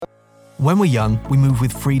When we're young, we move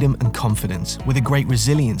with freedom and confidence, with a great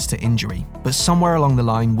resilience to injury. But somewhere along the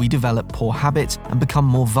line, we develop poor habits and become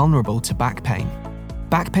more vulnerable to back pain.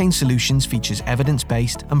 Back Pain Solutions features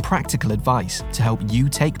evidence-based and practical advice to help you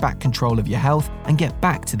take back control of your health and get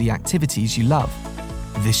back to the activities you love.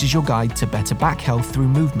 This is your guide to better back health through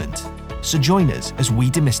movement. So join us as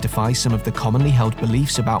we demystify some of the commonly held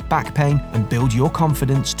beliefs about back pain and build your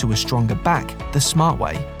confidence to a stronger back the smart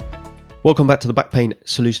way. Welcome back to the Back Pain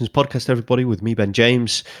Solutions podcast, everybody, with me, Ben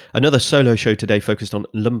James. Another solo show today focused on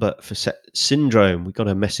lumbar facet syndrome. We got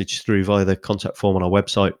a message through via the contact form on our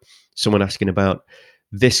website, someone asking about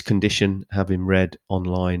this condition, having read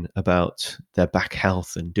online about their back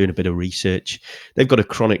health and doing a bit of research. They've got a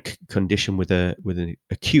chronic condition with an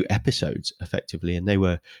acute episodes, effectively, and they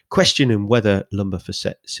were questioning whether lumbar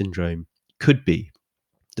facet syndrome could be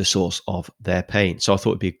the source of their pain. So I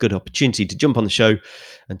thought it'd be a good opportunity to jump on the show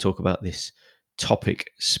and talk about this topic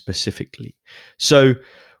specifically. So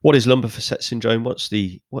what is lumbar facet syndrome? What's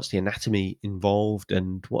the anatomy involved,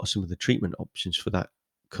 and what are some of the treatment options for that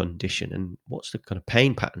condition, and what's the kind of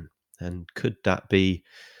pain pattern, and could that be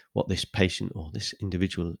what this patient or this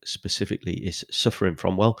individual specifically is suffering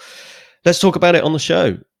from? Well, let's talk about it on the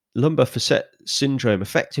show. Lumbar facet syndrome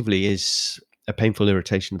effectively is a painful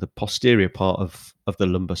irritation of the posterior part of the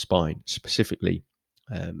lumbar spine specifically,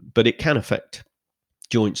 but it can affect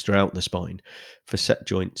joints throughout the spine. Facet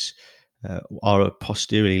joints are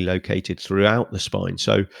posteriorly located throughout the spine,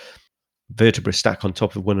 so vertebrae stack on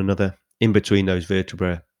top of one another. In between those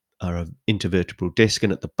vertebrae are an intervertebral disc,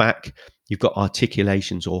 and at the back you've got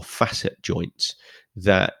articulations or facet joints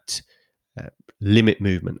that limit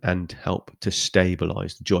movement and help to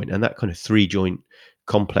stabilize the joint, and that kind of three joint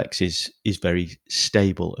complex is very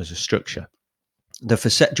stable as a structure. The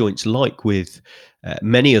facet joints, like with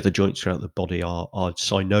many other joints throughout the body, are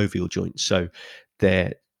synovial joints. So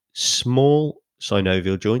they're small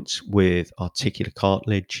synovial joints with articular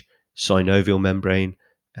cartilage, synovial membrane,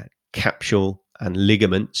 capsule and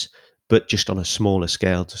ligaments, but just on a smaller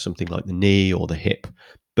scale to something like the knee or the hip.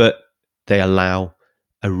 But they allow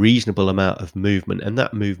a reasonable amount of movement, and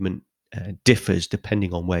that movement differs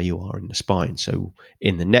depending on where you are in the spine. So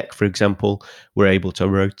in the neck, for example, we're able to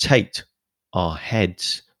rotate our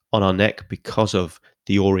heads on our neck because of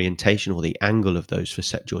the orientation or the angle of those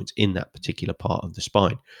facet joints in that particular part of the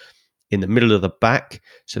spine. In the middle of the back,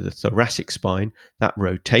 so the thoracic spine, that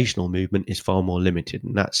rotational movement is far more limited,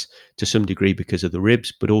 and that's to some degree because of the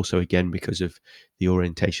ribs, but also again because of the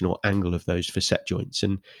orientation or angle of those facet joints.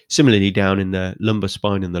 And similarly, down in the lumbar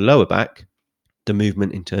spine and the lower back, the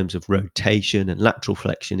movement in terms of rotation and lateral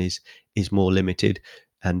flexion is more limited,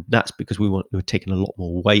 and that's because we're taking a lot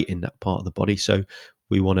more weight in that part of the body, so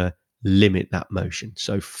we want to limit that motion.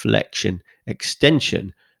 So flexion,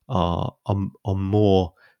 extension are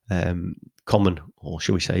more common, or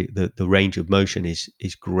shall we say the range of motion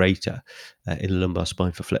is greater in the lumbar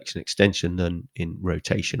spine for flexion extension than in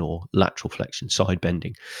rotation or lateral flexion, side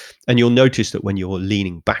bending. And you'll notice that when you're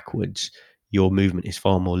leaning backwards, your movement is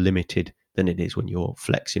far more limited than it is when you're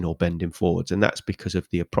flexing or bending forwards. And that's because of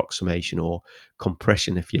the approximation or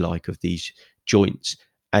compression, if you like, of these joints.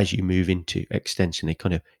 As you move into extension, they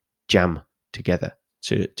kind of jam together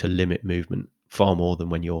to limit movement far more than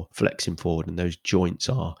when you're flexing forward, and those joints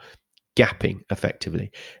are gapping effectively.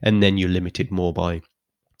 And then you're limited more by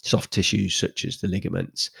soft tissues such as the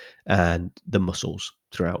ligaments and the muscles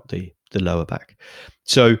throughout the lower back.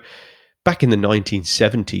 So back in the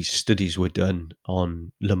 1970s, studies were done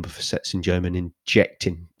on lumbar facet syndrome and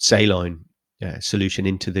injecting saline solution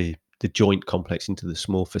into the joint complex, into the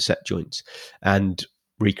small facet joints, and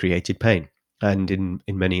recreated pain. And in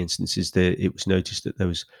many instances, it was noticed that there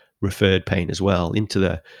was referred pain as well into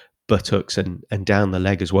the buttocks and down the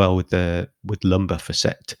leg as well with lumbar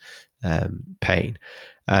facet pain.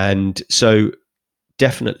 And so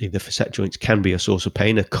definitely the facet joints can be a source of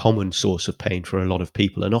pain, a common source of pain for a lot of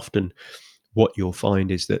people. And often what you'll find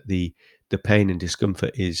is that the pain and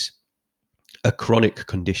discomfort is a chronic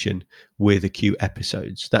condition with acute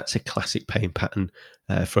episodes. That's a classic pain pattern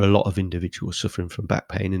for a lot of individuals suffering from back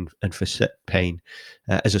pain, and facet pain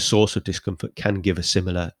as a source of discomfort can give a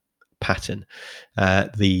similar pattern.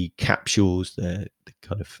 The capsules, the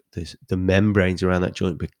membranes around that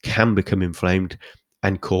joint can become inflamed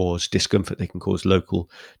and cause discomfort. They can cause local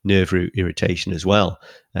nerve root irritation as well,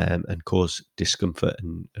 and cause discomfort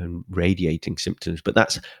and radiating symptoms. But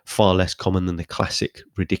that's far less common than the classic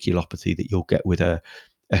radiculopathy that you'll get with a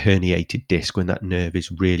herniated disc, when that nerve is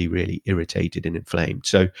really, really irritated and inflamed.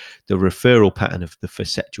 So the referral pattern of the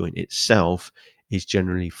facet joint itself is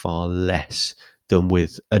generally far less than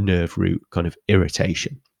with a nerve root kind of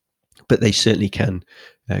irritation. but they certainly can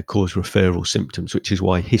cause referral symptoms, which is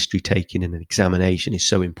why history taking in an examination is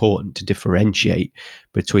so important to differentiate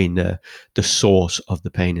between the source of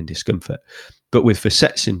the pain and discomfort. But with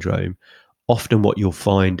Facet syndrome, often what you'll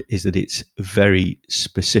find is that it's very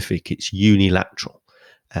specific, it's unilateral.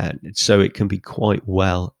 And so it can be quite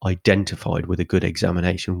well identified with a good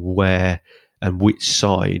examination where and which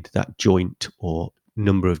side that joint or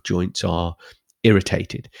number of joints are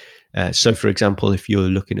irritated. So, for example, if you're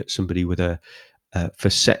looking at somebody with a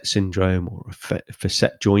facet syndrome or a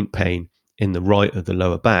facet joint pain in the right of the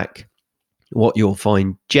lower back, what you'll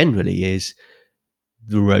find generally is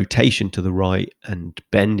the rotation to the right and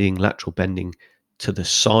bending, lateral bending to the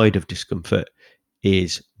side of discomfort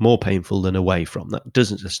is more painful than away from.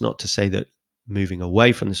 That's not to say that moving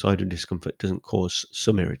away from the side of discomfort doesn't cause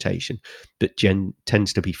some irritation, but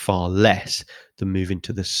tends to be far less than moving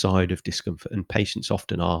to the side of discomfort. And patients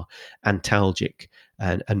often are antalgic.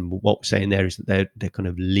 And what we're saying there is that they're kind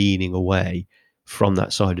of leaning away from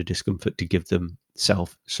that side of discomfort to give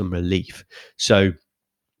themselves some relief. So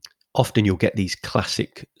often you'll get these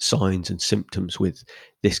classic signs and symptoms with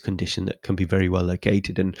this condition that can be very well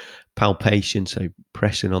located, and palpation, so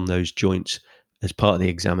pressing on those joints as part of the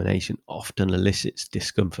examination, often elicits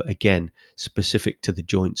discomfort, again specific to the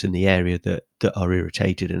joints in the area that are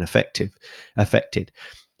irritated and affected.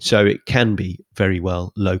 So it can be very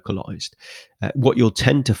well localized. What you'll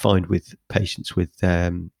tend to find with patients with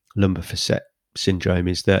lumbar facet syndrome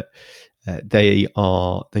is that they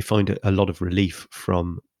find a lot of relief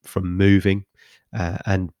from moving,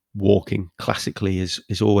 and walking classically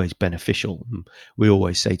is always beneficial. And we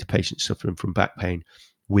always say to patients suffering from back pain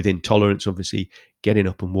with intolerance, obviously getting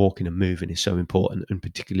up and walking and moving is so important, and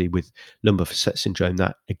particularly with lumbar facet syndrome,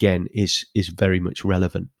 that again is very much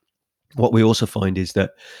relevant. What we also find is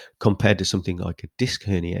that compared to something like a disc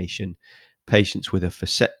herniation, patients with a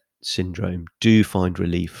facet syndrome do find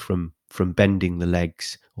relief from bending the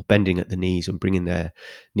legs or bending at the knees and bringing their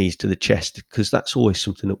knees to the chest, because that's always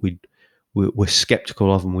something that we're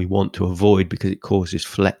skeptical of and we want to avoid because it causes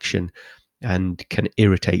flexion and can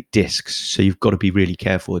irritate discs. So you've got to be really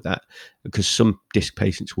careful with that, because some disc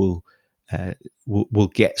patients will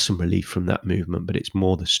get some relief from that movement, but it's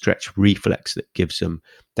more the stretch reflex that gives them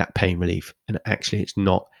that pain relief, and actually it's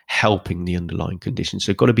not helping the underlying condition.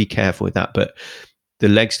 So you've got to be careful with that. But the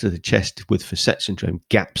legs to the chest with facet syndrome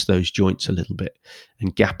gaps those joints a little bit,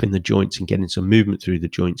 and gapping the joints and getting some movement through the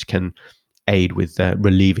joints can aid with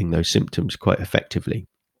relieving those symptoms quite effectively.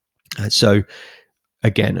 So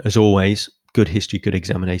again, as always, good history, good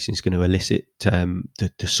examination is going to elicit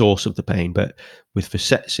the source of the pain. But with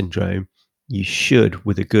facet syndrome, you should,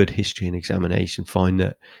 with a good history and examination, find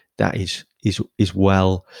that is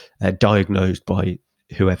well diagnosed by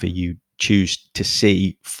whoever you choose to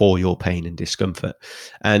see for your pain and discomfort.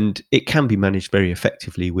 And it can be managed very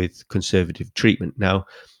effectively with conservative treatment. Now,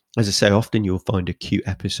 as I say, often you'll find acute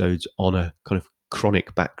episodes on a kind of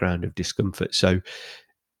chronic background of discomfort. So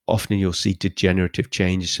often you'll see degenerative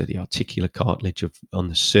changes, so the articular cartilage on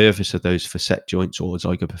the surface of those facet joints, or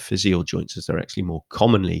zygapophyseal joints as they're actually more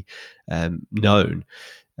commonly known,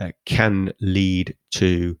 can lead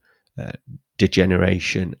to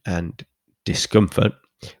degeneration and discomfort.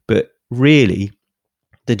 But really,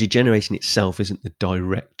 the degeneration itself isn't the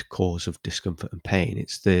direct cause of discomfort and pain.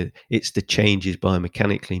 It's the changes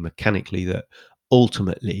mechanically that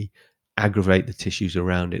ultimately aggravate the tissues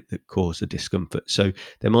around it that cause the discomfort. So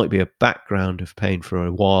there might be a background of pain for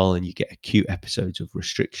a while, and you get acute episodes of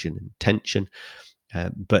restriction and tension,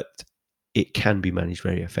 but it can be managed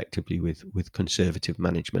very effectively with conservative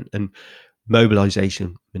management. And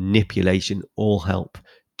mobilization, manipulation all help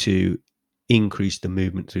to increase the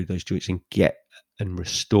movement through those joints and get and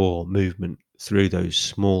restore movement through those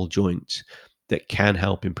small joints that can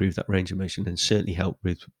help improve that range of motion and certainly help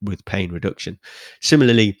with pain reduction.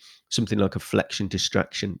 Similarly, something like a flexion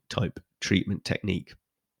distraction type treatment technique,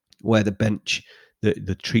 where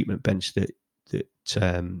the treatment bench that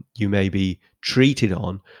you may be treated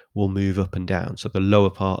on will move up and down. So the lower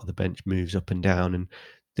part of the bench moves up and down, and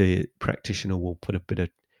the practitioner will put a bit of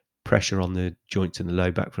pressure on the joints in the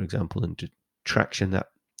low back, for example, and to traction that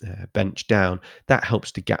bench down. That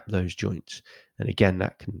helps to gap those joints, and again,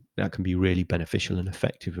 that can be really beneficial and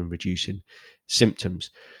effective in reducing symptoms.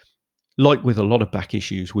 Like with a lot of back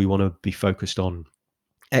issues, we want to be focused on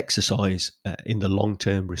exercise in the long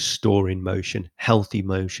term, restoring motion, healthy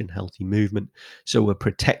movement. So we're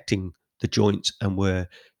protecting the joints and we're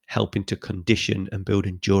helping to condition and build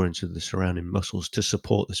endurance of the surrounding muscles to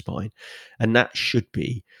support the spine. And that should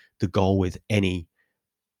be the goal with any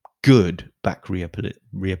good back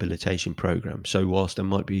rehabilitation program. So whilst there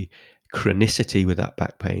might be chronicity with that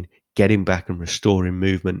back pain, getting back and restoring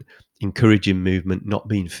movement, encouraging movement, not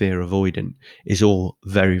being fear avoidant is all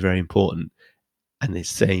very, very important. And the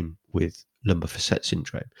same with lumbar facet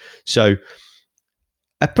syndrome. So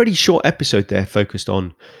a pretty short episode there focused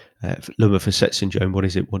on lumbar facet syndrome. What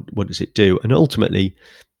is it? What does it do? And ultimately,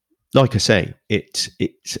 like I say, it's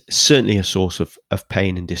certainly a source of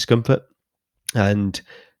pain and discomfort. And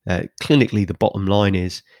clinically, the bottom line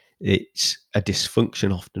is it's a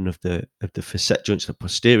dysfunction often of the facet joints, the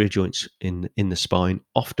posterior joints in the spine,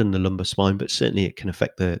 often the lumbar spine, but certainly it can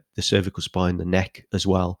affect the cervical spine, the neck as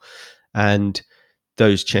well. And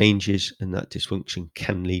those changes and that dysfunction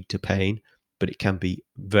can lead to pain, but it can be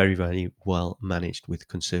very, very well managed with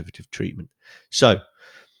conservative treatment. So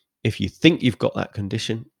if you think you've got that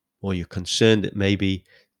condition, or you're concerned that maybe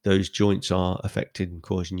those joints are affected and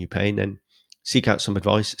causing you pain, then seek out some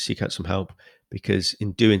advice, seek out some help, because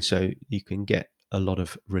in doing so, you can get a lot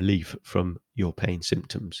of relief from your pain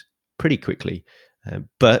symptoms pretty quickly.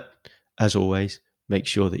 But as always, make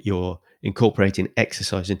sure that you're incorporating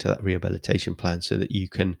exercise into that rehabilitation plan so that you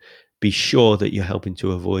can be sure that you're helping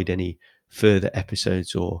to avoid any further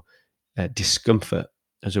episodes or discomfort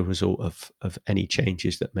as a result of any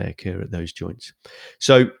changes that may occur at those joints.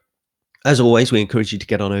 So as always, we encourage you to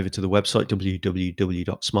get on over to the website,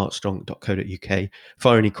 www.smartstrong.co.uk.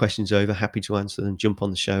 Fire any questions over, happy to answer them, jump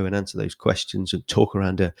on the show and answer those questions and talk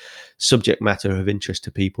around a subject matter of interest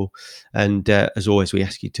to people. And as always, we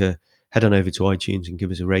ask you to head on over to iTunes and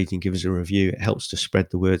give us a rating, give us a review. It helps to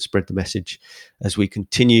spread the word, spread the message as we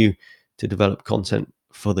continue to develop content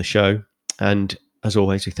for the show. And as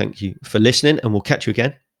always, we thank you for listening, and we'll catch you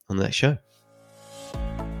again on the next show.